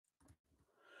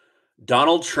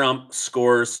Donald Trump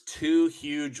scores two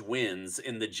huge wins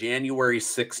in the January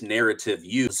 6th narrative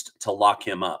used to lock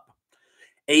him up.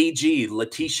 AG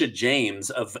Letitia James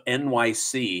of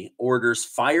NYC orders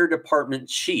fire department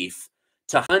chief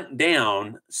to hunt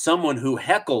down someone who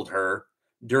heckled her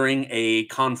during a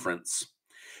conference.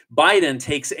 Biden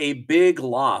takes a big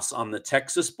loss on the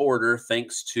Texas border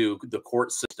thanks to the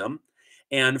court system.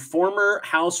 And former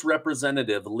House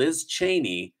Representative Liz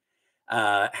Cheney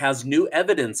has new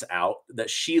evidence out that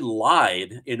she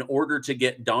lied in order to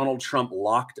get Donald Trump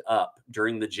locked up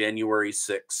during the January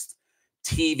 6th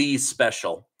TV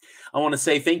special. I want to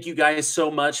say thank you guys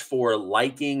so much for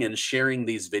liking and sharing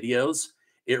these videos.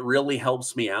 It really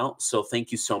helps me out. So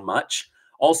thank you so much.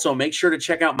 Also, make sure to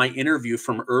check out my interview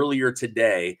from earlier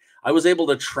today. I was able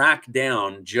to track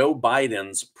down Joe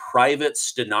Biden's private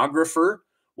stenographer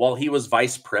while he was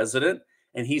vice president,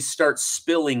 and he starts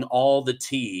spilling all the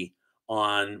tea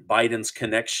on Biden's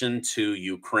connection to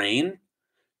Ukraine,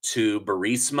 to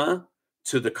Burisma,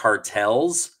 to the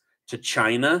cartels, to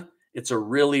China. It's a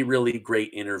really, really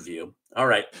great interview. All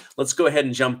right, let's go ahead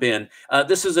and jump in.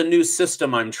 This is a new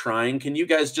system I'm trying. Can you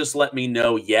guys just let me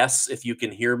know yes if you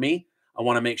can hear me? I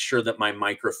want to make sure that my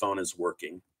microphone is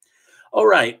working. All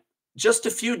right, just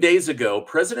a few days ago,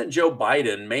 President Joe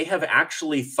Biden may have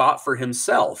actually thought for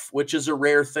himself, which is a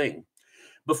rare thing.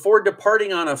 Before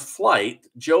departing on a flight,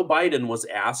 Joe Biden was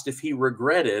asked if he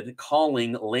regretted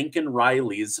calling Lincoln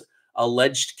Riley's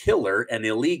alleged killer an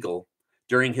illegal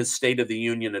during his State of the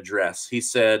Union address. He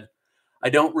said, "I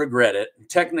don't regret it.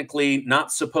 Technically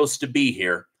not supposed to be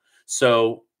here."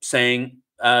 So saying,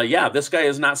 yeah, this guy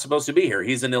is not supposed to be here.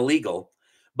 He's an illegal.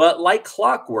 But like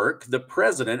clockwork, the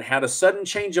president had a sudden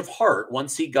change of heart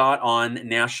once he got on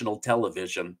national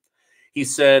television. He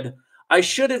said, I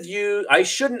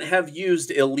shouldn't have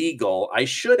used illegal. I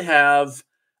should have,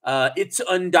 it's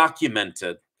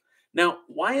undocumented. Now,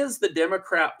 why is the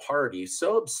Democrat Party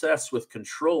so obsessed with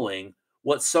controlling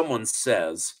what someone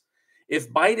says?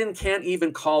 If Biden can't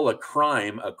even call a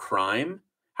crime,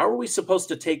 how are we supposed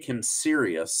to take him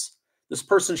serious? This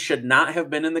person should not have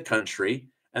been in the country,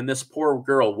 and this poor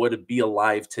girl would be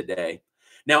alive today.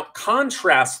 Now,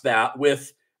 contrast that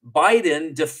with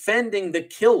Biden defending the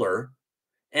killer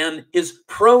and his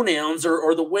pronouns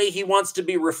or the way he wants to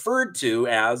be referred to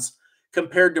as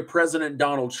compared to President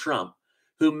Donald Trump,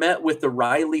 who met with the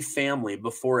Riley family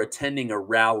before attending a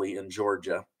rally in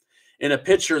Georgia. In a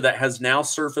picture that has now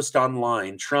surfaced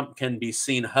online, Trump can be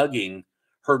seen hugging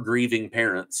her grieving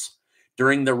parents.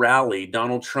 During the rally,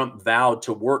 Donald Trump vowed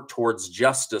to work towards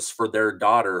justice for their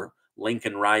daughter,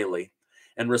 Lincoln Riley,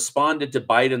 and responded to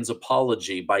Biden's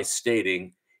apology by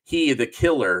stating, he, the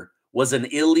killer, was an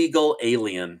illegal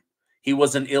alien. He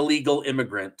was an illegal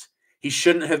immigrant. He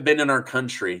shouldn't have been in our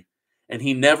country, and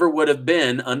he never would have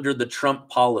been under the Trump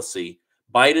policy.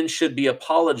 Biden should be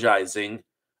apologizing,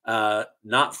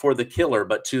 not for the killer,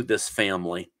 but to this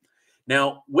family.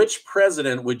 Now, which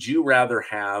president would you rather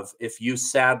have if you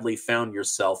sadly found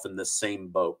yourself in this same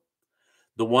boat?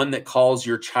 The one that calls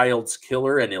your child's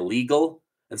killer an illegal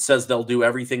and says they'll do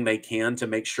everything they can to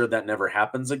make sure that never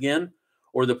happens again?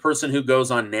 Or the person who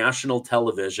goes on national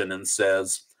television and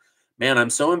says, man, I'm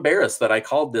so embarrassed that I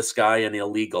called this guy an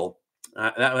illegal.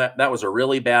 That was a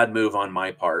really bad move on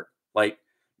my part. Like,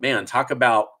 man, talk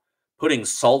about putting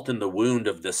salt in the wound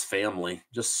of this family.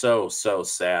 Just so, so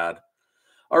sad.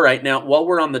 All right, now, while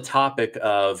we're on the topic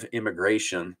of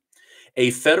immigration,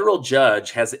 a federal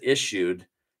judge has issued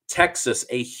Texas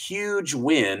a huge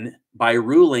win by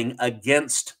ruling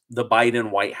against the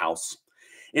Biden White House.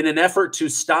 In an effort to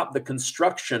stop the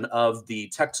construction of the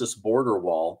Texas border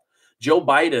wall, Joe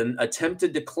Biden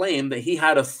attempted to claim that he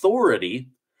had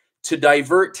authority to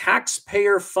divert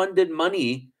taxpayer-funded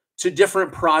money to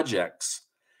different projects.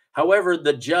 However,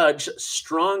 the judge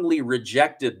strongly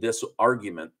rejected this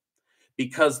argument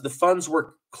because the funds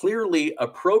were clearly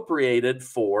appropriated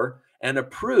for and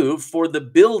approved for the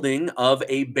building of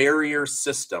a barrier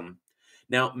system.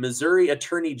 Now, Missouri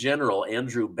Attorney General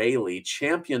Andrew Bailey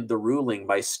championed the ruling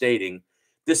by stating,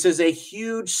 this is a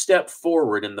huge step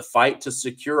forward in the fight to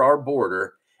secure our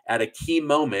border at a key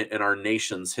moment in our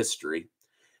nation's history.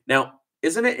 Now,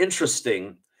 isn't it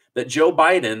interesting that Joe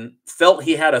Biden felt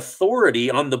he had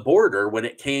authority on the border when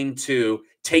it came to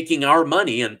taking our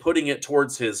money and putting it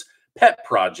towards his pet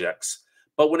projects?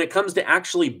 But when it comes to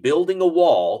actually building a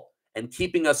wall and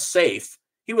keeping us safe,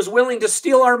 he was willing to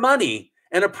steal our money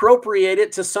and appropriate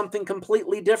it to something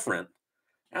completely different.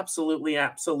 Absolutely,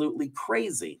 absolutely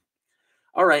crazy.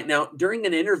 All right, now, during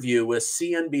an interview with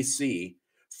CNBC,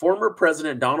 former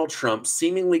President Donald Trump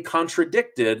seemingly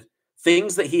contradicted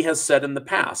things that he has said in the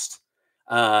past.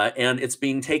 and it's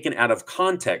being taken out of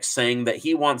context, saying that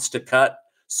he wants to cut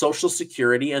Social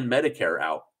Security and Medicare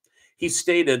out. He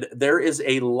stated there is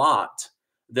a lot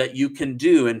that you can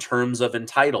do in terms of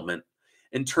entitlement,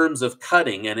 in terms of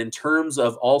cutting, and in terms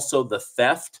of also the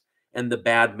theft and the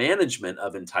bad management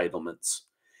of entitlements.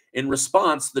 In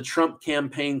response, the Trump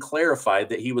campaign clarified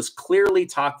that he was clearly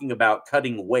talking about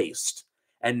cutting waste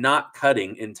and not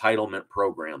cutting entitlement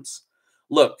programs.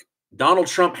 Look, Donald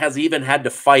Trump has even had to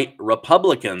fight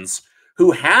Republicans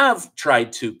who have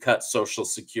tried to cut Social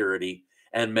Security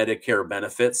and Medicare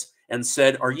benefits and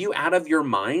said, "Are you out of your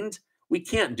mind? We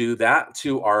can't do that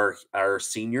to our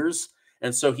seniors."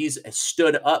 And so he's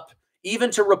stood up even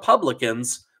to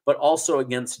Republicans, but also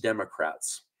against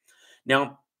Democrats.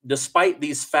 Now, despite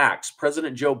these facts,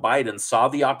 President Joe Biden saw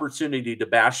the opportunity to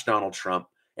bash Donald Trump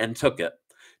and took it.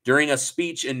 During a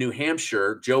speech in New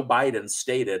Hampshire, Joe Biden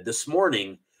stated, "This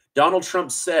morning, Donald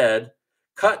Trump said,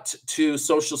 cut to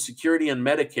Social Security and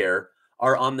Medicare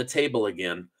are on the table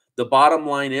again. The bottom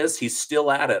line is he's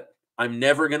still at it. I'm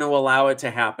never going to allow it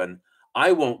to happen.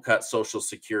 I won't cut Social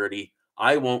Security.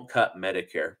 I won't cut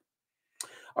Medicare."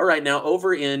 All right, now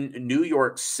over in New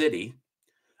York City,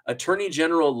 Attorney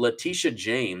General Letitia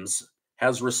James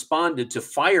has responded to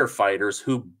firefighters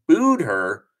who booed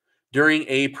her during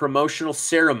a promotional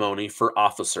ceremony for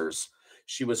officers.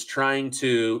 She was trying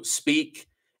to speak,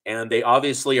 and they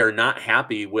obviously are not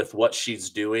happy with what she's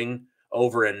doing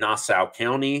over in Nassau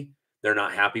County. They're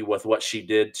not happy with what she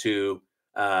did to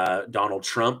Donald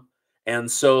Trump.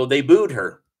 And so they booed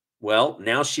her. Well,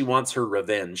 now she wants her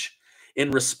revenge.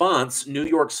 In response, New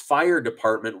York's fire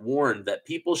department warned that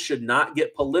people should not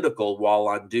get political while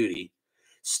on duty,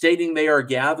 stating they are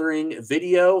gathering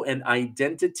video and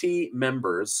identity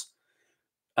members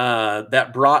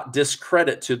that brought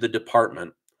discredit to the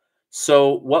department.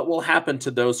 So, what will happen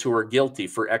to those who are guilty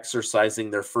for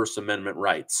exercising their First Amendment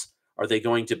rights? Are they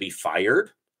going to be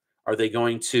fired? Are they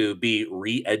going to be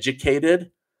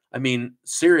re-educated? I mean,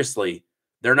 seriously,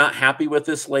 they're not happy with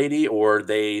this lady, or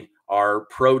they are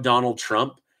pro Donald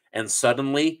Trump, and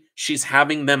suddenly she's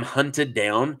having them hunted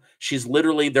down.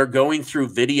 They're going through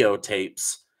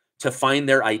videotapes to find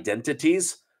their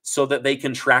identities so that they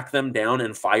can track them down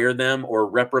and fire them or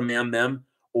reprimand them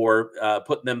or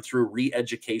put them through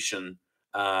re-education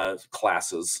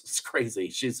classes. It's crazy.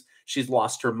 She's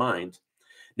lost her mind.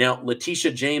 Now,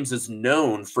 Letitia James is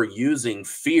known for using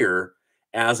fear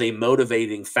as a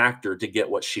motivating factor to get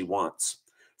what she wants.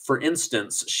 For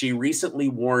instance, she recently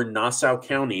warned Nassau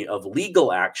County of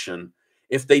legal action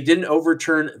if they didn't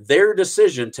overturn their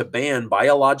decision to ban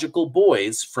biological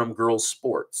boys from girls'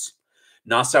 sports.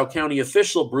 Nassau County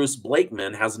official Bruce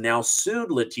Blakeman has now sued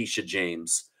Letitia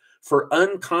James for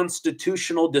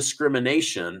unconstitutional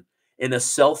discrimination in a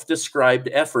self-described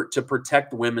effort to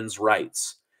protect women's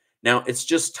rights. Now, it's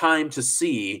just time to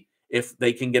see if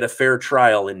they can get a fair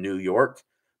trial in New York,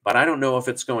 but I don't know if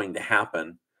it's going to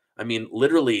happen. I mean,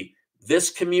 literally, this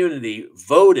community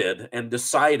voted and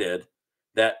decided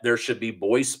that there should be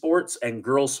boys' sports and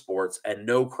girls' sports and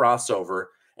no crossover.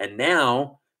 And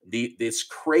now this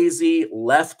crazy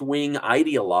left-wing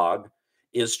ideologue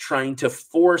is trying to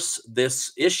force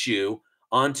this issue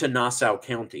onto Nassau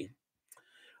County.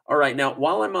 All right, now,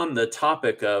 while I'm on the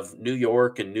topic of New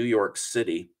York and New York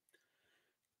City,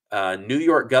 New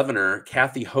York Governor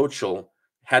Kathy Hochul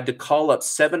had to call up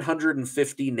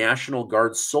 750 National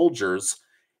Guard soldiers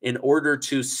in order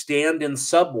to stand in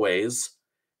subways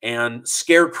and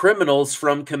scare criminals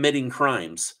from committing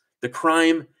crimes. The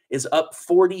crime is up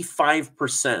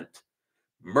 45%.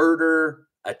 Murder,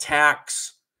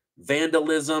 attacks,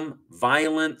 vandalism,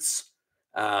 violence,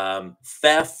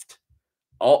 theft,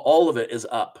 all of it is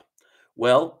up.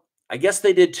 Well, I guess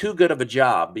they did too good of a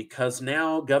job, because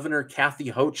now Governor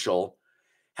Kathy Hochul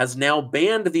has now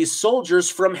banned these soldiers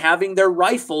from having their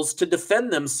rifles to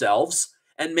defend themselves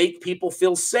and make people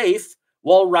feel safe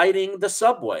while riding the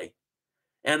subway.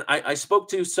 And I spoke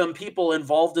to some people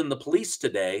involved in the police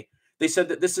today. They said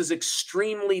that this is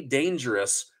extremely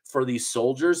dangerous for these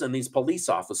soldiers and these police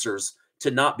officers to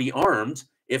not be armed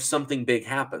if something big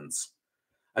happens.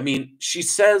 I mean, she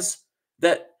says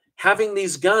that having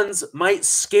these guns might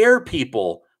scare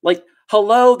people. Like,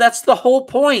 hello, that's the whole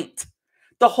point.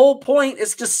 The whole point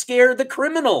is to scare the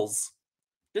criminals.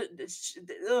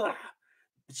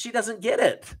 She doesn't get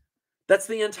it. That's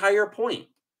the entire point.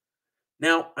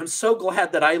 Now, I'm so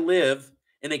glad that I live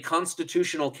in a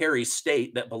constitutional carry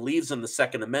state that believes in the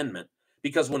Second Amendment,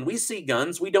 because when we see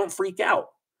guns, we don't freak out.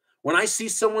 When I see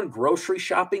someone grocery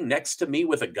shopping next to me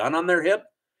with a gun on their hip,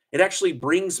 it actually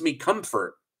brings me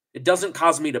comfort. It doesn't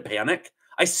cause me to panic.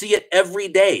 I see it every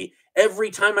day. Every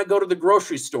time I go to the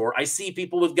grocery store, I see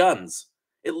people with guns.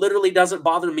 It literally doesn't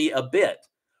bother me a bit.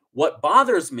 What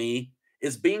bothers me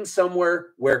is being somewhere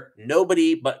where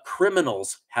nobody but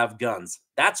criminals have guns.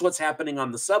 That's what's happening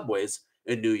on the subways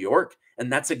in New York.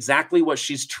 And that's exactly what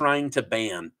she's trying to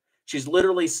ban. She's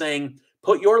literally saying,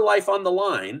 put your life on the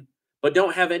line, but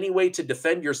don't have any way to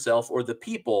defend yourself or the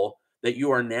people that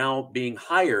you are now being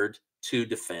hired to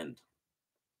defend.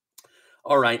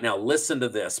 All right, now listen to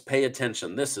this. Pay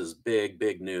attention. This is big,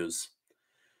 big news.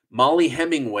 Molly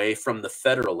Hemingway from The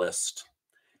Federalist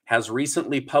has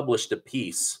recently published a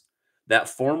piece that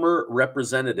former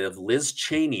Representative Liz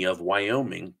Cheney of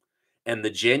Wyoming and the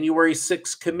January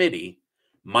 6th committee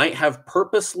might have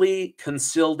purposely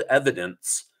concealed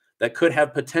evidence that could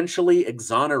have potentially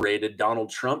exonerated Donald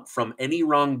Trump from any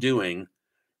wrongdoing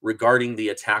regarding the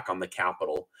attack on the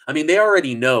Capitol. I mean, they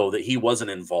already know that he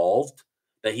wasn't involved,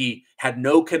 that he had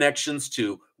no connections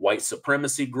to white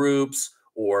supremacy groups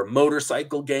or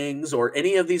motorcycle gangs or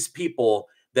any of these people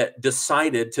that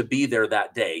decided to be there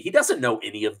that day. He doesn't know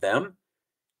any of them.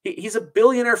 He's a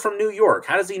billionaire from New York.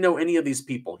 How does he know any of these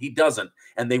people? He doesn't.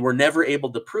 And they were never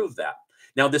able to prove that.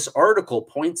 Now, this article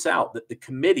points out that the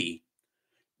committee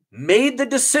made the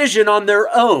decision on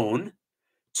their own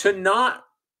to not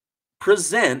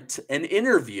present an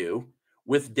interview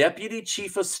with Deputy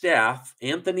Chief of Staff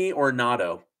Anthony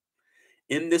Ornato.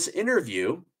 In this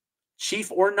interview, Chief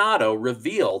Ornato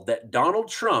revealed that Donald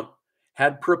Trump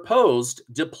had proposed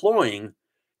deploying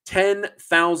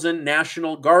 10,000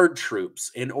 National Guard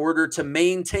troops in order to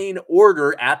maintain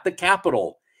order at the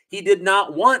Capitol. He did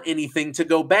not want anything to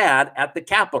go bad at the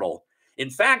Capitol. In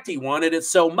fact, he wanted it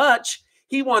so much,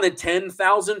 he wanted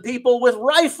 10,000 people with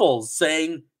rifles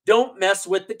saying, "Don't mess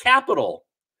with the Capitol."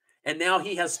 And now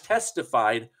he has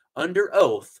testified under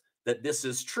oath that this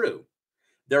is true.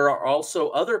 There are also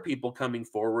other people coming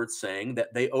forward saying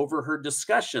that they overheard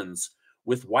discussions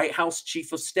with White House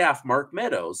Chief of Staff Mark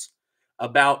Meadows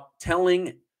about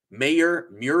telling Mayor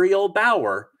Muriel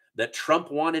Bauer that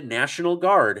Trump wanted National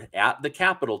Guard at the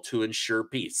Capitol to ensure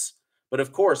peace. But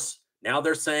of course, now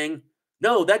they're saying,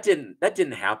 no, that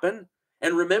didn't happen.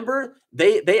 And remember,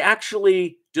 they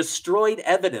actually destroyed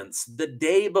evidence the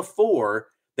day before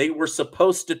they were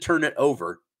supposed to turn it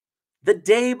over. The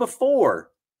day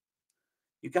before.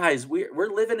 You guys,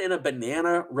 we're living in a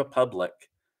banana republic.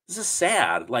 This is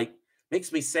sad. Like,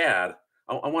 makes me sad.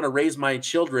 I want to raise my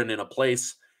children in a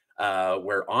place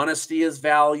where honesty is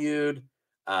valued,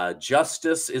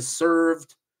 justice is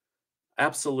served.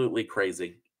 Absolutely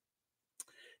crazy.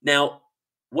 Now,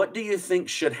 what do you think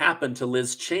should happen to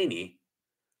Liz Cheney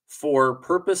for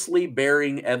purposely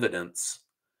bearing evidence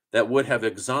that would have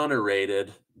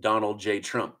exonerated Donald J.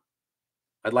 Trump?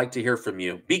 I'd like to hear from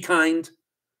you. Be kind.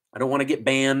 I don't want to get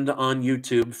banned on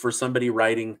YouTube for somebody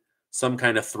writing some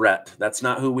kind of threat. That's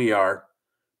not who we are.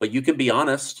 But you can be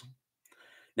honest.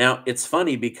 Now, it's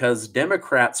funny because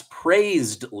Democrats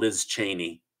praised Liz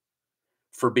Cheney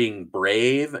for being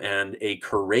brave and a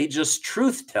courageous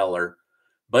truth teller.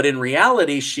 But in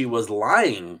reality, she was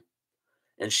lying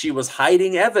and she was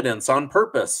hiding evidence on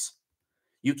purpose.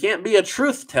 You can't be a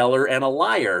truth teller and a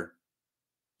liar.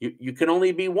 You can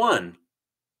only be one.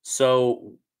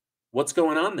 So what's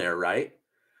going on there, right?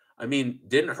 I mean,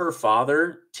 didn't her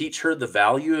father teach her the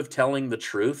value of telling the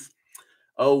truth?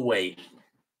 Oh, wait.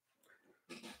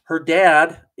 Her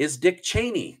dad is Dick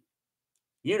Cheney.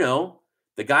 You know,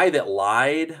 the guy that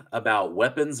lied about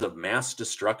weapons of mass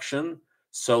destruction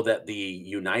so that the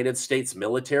United States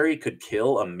military could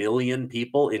kill 1 million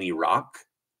people in Iraq.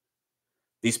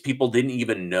 These people didn't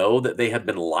even know that they had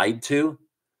been lied to.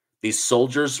 These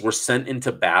soldiers were sent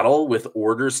into battle with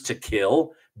orders to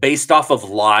kill based off of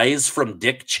lies from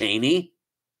Dick Cheney.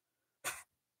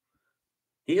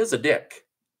 He is a Dick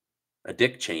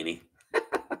Cheney.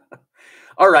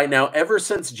 All right, now, ever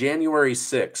since January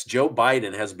 6th, Joe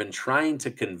Biden has been trying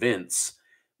to convince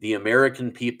the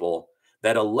American people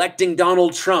that electing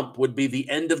Donald Trump would be the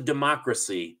end of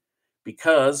democracy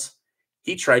because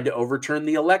he tried to overturn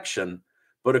the election.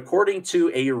 But according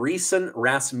to a recent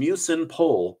Rasmussen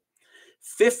poll,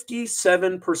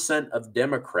 57% of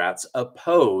Democrats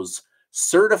oppose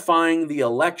certifying the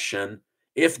election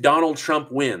if Donald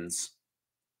Trump wins.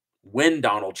 When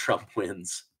Donald Trump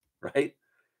wins, right?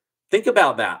 Think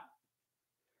about that.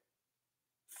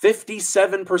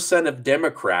 57% of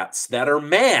Democrats that are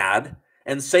mad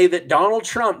and say that Donald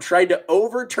Trump tried to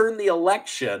overturn the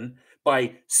election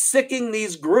by sicking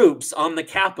these groups on the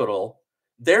Capitol,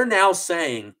 they're now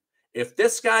saying, if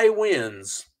this guy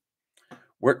wins,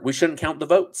 we shouldn't count the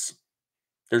votes.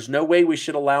 There's no way we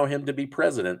should allow him to be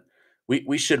president.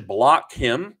 We should block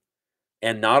him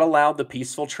and not allow the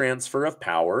peaceful transfer of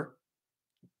power.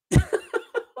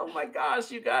 Oh Oh my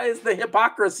gosh, you guys, the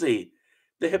hypocrisy.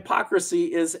 The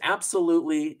hypocrisy is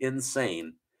absolutely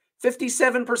insane.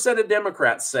 57% of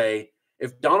Democrats say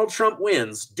if Donald Trump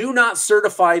wins, do not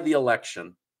certify the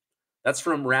election. That's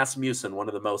from Rasmussen, one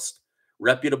of the most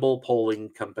reputable polling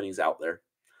companies out there.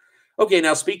 Okay,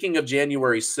 now speaking of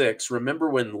January 6th, remember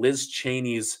when Liz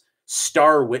Cheney's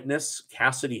star witness,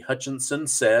 Cassidy Hutchinson,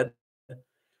 said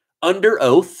under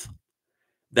oath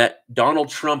that Donald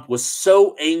Trump was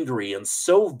so angry and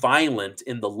so violent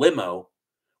in the limo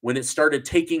when it started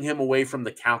taking him away from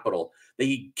the Capitol that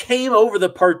he came over the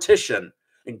partition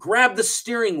and grabbed the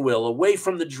steering wheel away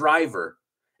from the driver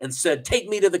and said, "Take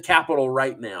me to the Capitol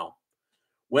right now."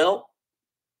 Well,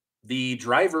 the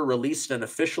driver released an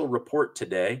official report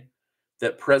today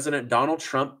that President Donald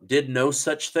Trump did no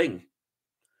such thing.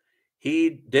 He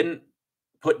didn't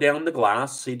put down the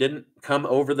glass. He didn't come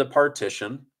over the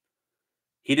partition.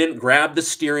 He didn't grab the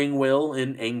steering wheel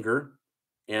in anger,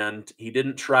 and he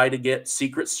didn't try to get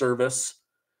Secret Service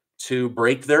to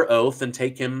break their oath and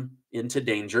take him into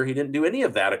danger. He didn't do any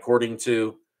of that, according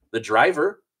to the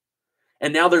driver.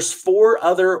 And now there's 4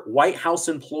 other White House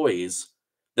employees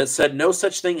that said no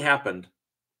such thing happened.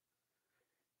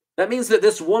 That means that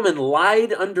this woman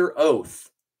lied under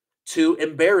oath to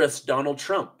embarrass Donald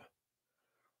Trump.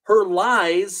 Her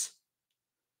lies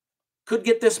could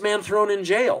get this man thrown in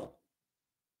jail.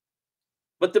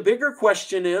 But the bigger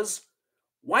question is,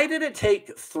 why did it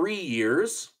take 3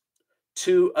 years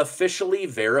to officially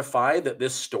verify that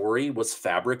this story was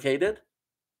fabricated?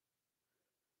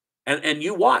 And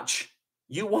you watch.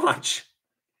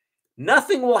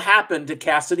 Nothing will happen to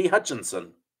Cassidy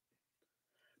Hutchinson.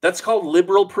 That's called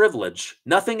liberal privilege.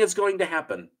 Nothing is going to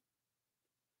happen.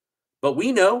 But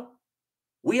we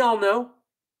all know,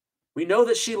 we know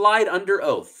that she lied under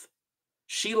oath.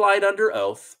 She lied under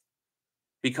oath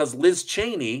because Liz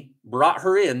Cheney brought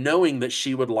her in knowing that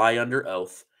she would lie under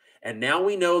oath. And now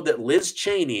we know that Liz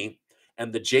Cheney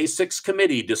and the J6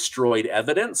 committee destroyed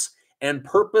evidence and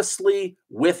purposely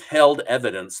withheld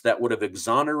evidence that would have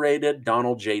exonerated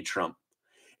Donald J. Trump.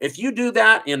 If you do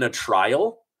that in a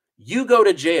trial, you go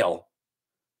to jail.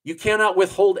 You cannot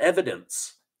withhold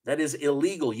evidence. That is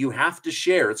illegal. You have to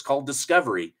share. It's called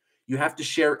discovery. You have to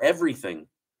share everything.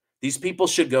 These people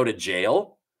should go to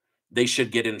jail. They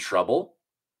should get in trouble.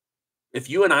 If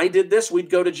you and I did this, we'd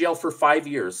go to jail for 5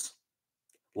 years.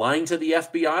 Lying to the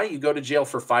FBI, you go to jail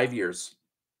for 5 years.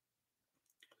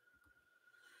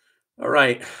 All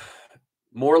right.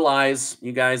 More lies.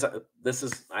 You guys,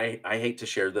 I hate to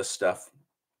share this stuff.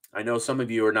 I know some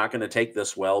of you are not going to take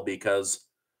this well because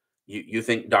you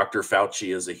think Dr.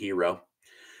 Fauci is a hero.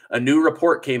 A new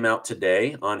report came out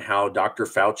today on how Dr.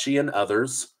 Fauci and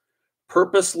others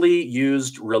purposely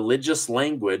used religious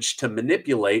language to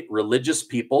manipulate religious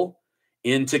people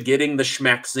into getting the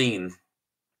schmaxine.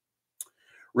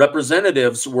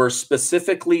 Representatives were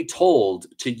specifically told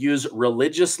to use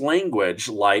religious language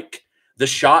like, the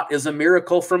shot is a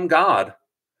miracle from God.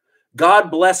 God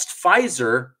blessed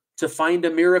Pfizer to find a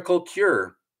miracle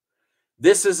cure.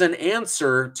 This is an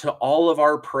answer to all of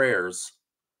our prayers.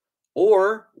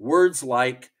 Or words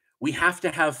like, we have to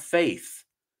have faith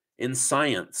in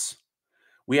science.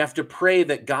 We have to pray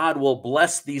that God will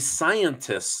bless these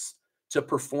scientists to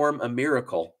perform a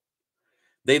miracle.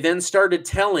 They then started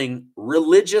telling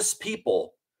religious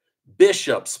people,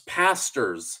 bishops,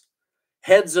 pastors,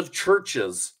 heads of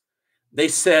churches, they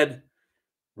said,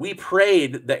 we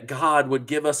prayed that God would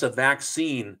give us a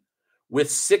vaccine with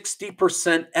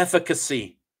 60%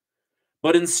 efficacy,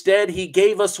 but instead he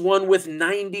gave us one with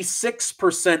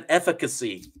 96%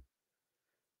 efficacy.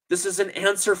 This is an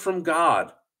answer from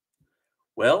God.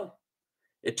 Well,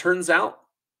 it turns out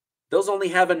those only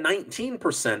have a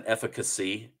 19%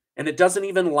 efficacy, and it doesn't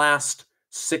even last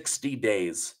 60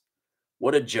 days.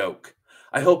 What a joke.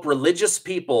 I hope religious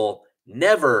people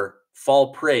never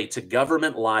fall prey to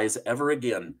government lies ever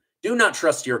again. Do not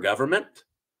trust your government.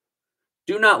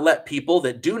 Do not let people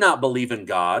that do not believe in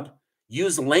God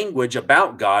use language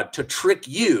about God to trick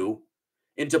you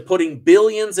into putting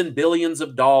billions and billions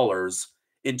of dollars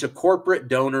into corporate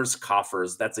donors'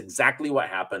 coffers. That's exactly what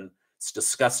happened. It's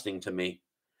disgusting to me.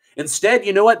 Instead,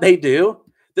 you know what they do?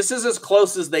 This is as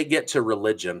close as they get to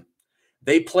religion.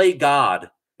 They play God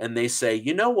and they say,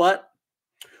 you know what?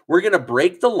 We're going to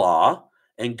break the law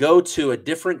and go to a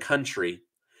different country,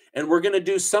 and we're going to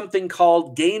do something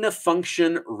called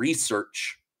gain-of-function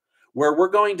research, where we're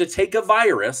going to take a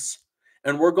virus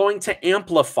and we're going to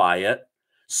amplify it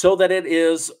so that it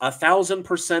is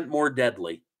 1,000% more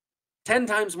deadly, 10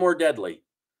 times more deadly.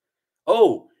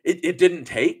 Oh, it didn't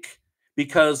take,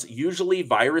 because usually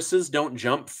viruses don't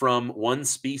jump from one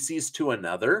species to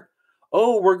another.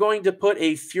 Oh, we're going to put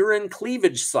a furin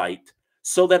cleavage site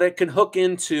so that it can hook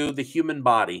into the human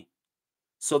body,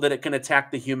 so that it can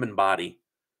attack the human body.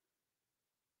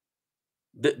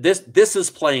 This is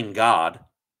playing God.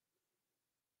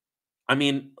 I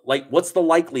mean, like, what's the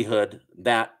likelihood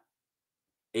that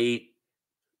a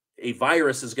a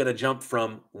virus is going to jump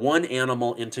from one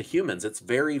animal into humans? It's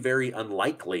very, very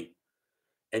unlikely.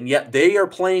 And yet they are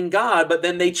playing God, but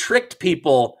then they tricked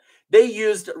people. They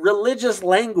used religious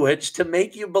language to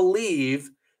make you believe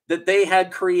that they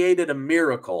had created a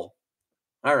miracle.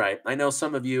 All right, I know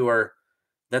some of you are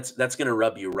that's going to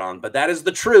rub you wrong, but that is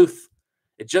the truth.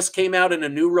 It just came out in a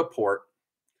new report.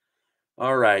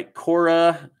 All right,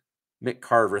 Cora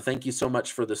McCarver, thank you so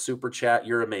much for the super chat.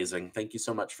 You're amazing. Thank you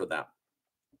so much for that.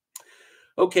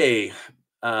 Okay,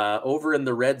 over in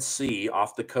the Red Sea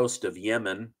off the coast of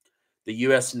Yemen, the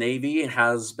U.S. Navy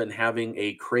has been having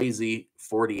a crazy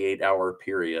 48-hour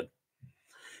period.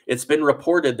 It's been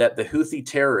reported that the Houthi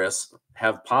terrorists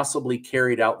have possibly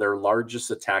carried out their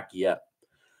largest attack yet.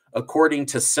 According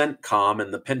to CENTCOM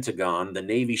and the Pentagon, the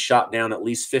Navy shot down at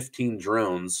least 15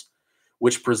 drones,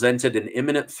 which presented an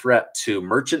imminent threat to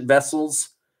merchant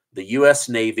vessels, the U.S.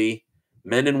 Navy,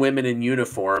 men and women in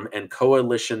uniform, and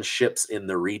coalition ships in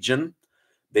the region.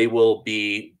 They will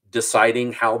be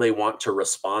deciding how they want to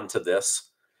respond to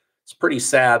this. It's pretty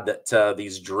sad that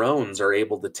these drones are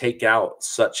able to take out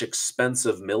such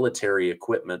expensive military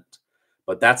equipment,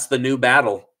 but that's the new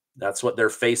battle. That's what they're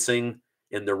facing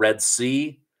in the Red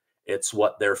Sea. It's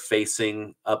what they're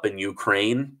facing up in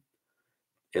Ukraine.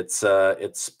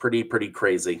 It's pretty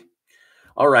crazy.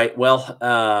 All right, well,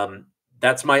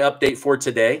 that's my update for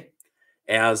today.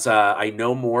 As I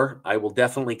know more, I will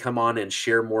definitely come on and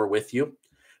share more with you.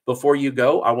 Before you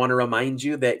go, I want to remind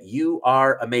you that you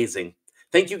are amazing.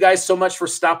 Thank you guys so much for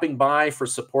stopping by, for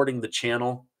supporting the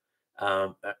channel.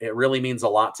 It really means a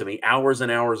lot to me. Hours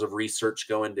and hours of research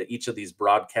go into each of these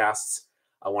broadcasts.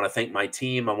 I want to thank my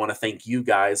team. I want to thank you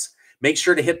guys. Make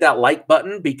sure to hit that like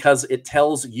button because it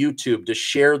tells YouTube to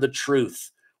share the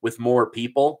truth with more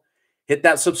people. Hit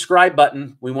that subscribe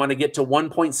button. We want to get to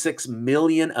 1.6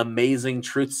 million amazing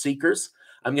truth seekers.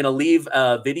 I'm going to leave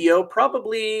a video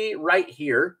probably right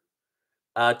here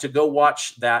to go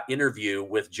watch that interview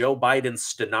with Joe Biden's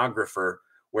stenographer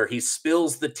where he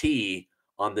spills the tea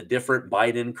on the different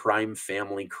Biden crime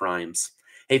family crimes.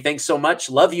 Hey, thanks so much.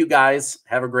 Love you guys.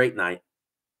 Have a great night.